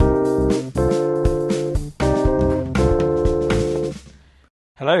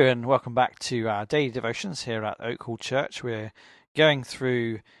Hello and welcome back to our daily devotions here at Oak Hall Church. We're going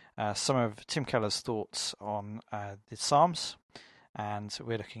through some of Tim Keller's thoughts on the Psalms, and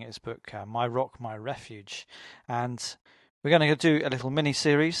we're looking at his book, My Rock, My Refuge. And we're going to do a little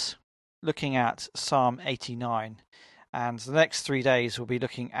mini-series looking at Psalm 89. And the next 3 days we'll be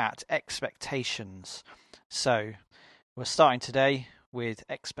looking at expectations. So we're starting today with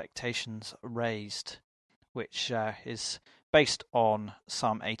expectations raised, which is based on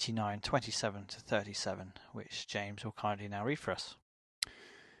Psalm 89, 27 to 37, which James will kindly now read for us.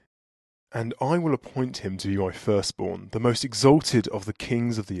 And I will appoint him to be my firstborn, the most exalted of the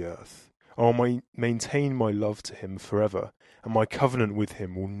kings of the earth. I will maintain my love to him forever, and my covenant with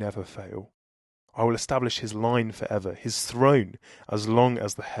him will never fail. I will establish his line forever, his throne as long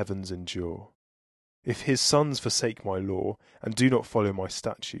as the heavens endure. If his sons forsake my law and do not follow my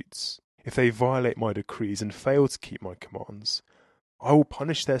statutes, if they violate my decrees and fail to keep my commands, I will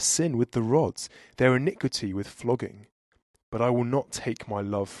punish their sin with the rods, their iniquity with flogging. But I will not take my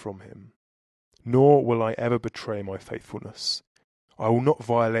love from him, nor will I ever betray my faithfulness. I will not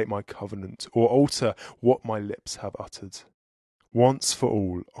violate my covenant or alter what my lips have uttered. Once for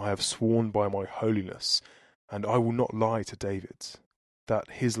all I have sworn by my holiness, and I will not lie to David, that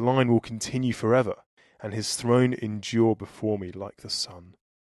his line will continue forever, and his throne endure before me like the sun.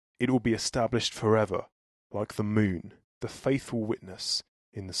 It will be established forever, like the moon, the faithful witness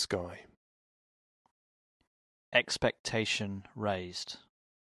in the sky. Expectation raised.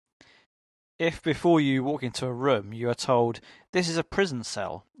 If before you walk into a room you are told, this is a prison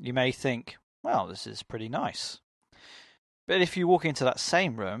cell, you may think, well, this is pretty nice. But if you walk into that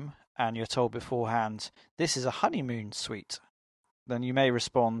same room and you're told beforehand, this is a honeymoon suite, then you may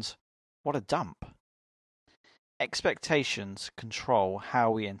respond, what a dump. Expectations control how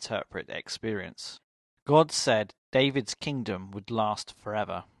we interpret experience. God said David's kingdom would last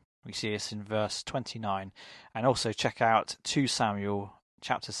forever. We see this in verse 29, and also check out 2 Samuel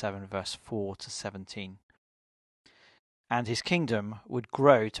chapter 7 verse 4 to 17. And his kingdom would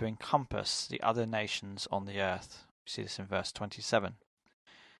grow to encompass the other nations on the earth. We see this in verse 27.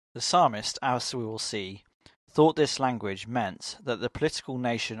 The psalmist, as we will see, thought this language meant that the political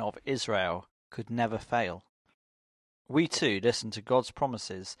nation of Israel could never fail. We too listen to God's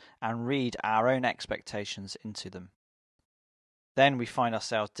promises and read our own expectations into them. Then we find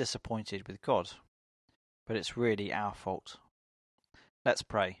ourselves disappointed with God, but it's really our fault. Let's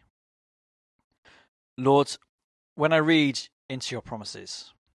pray. Lord, when I read into your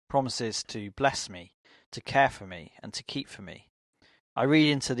promises to bless me, to care for me, and to keep for me, I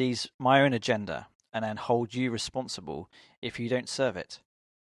read into these my own agenda and then hold you responsible if you don't serve it.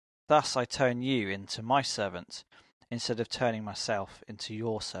 Thus I turn you into my servant instead of turning myself into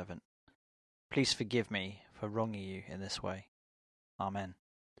your servant. Please forgive me for wronging you in this way. Amen.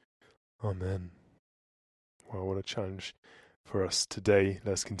 Amen. Well, what a challenge for us today.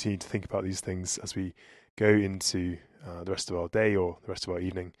 Let's continue to think about these things as we go into the rest of our day or the rest of our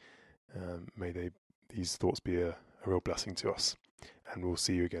evening. May these thoughts be a real blessing to us. And we'll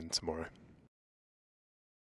see you again tomorrow.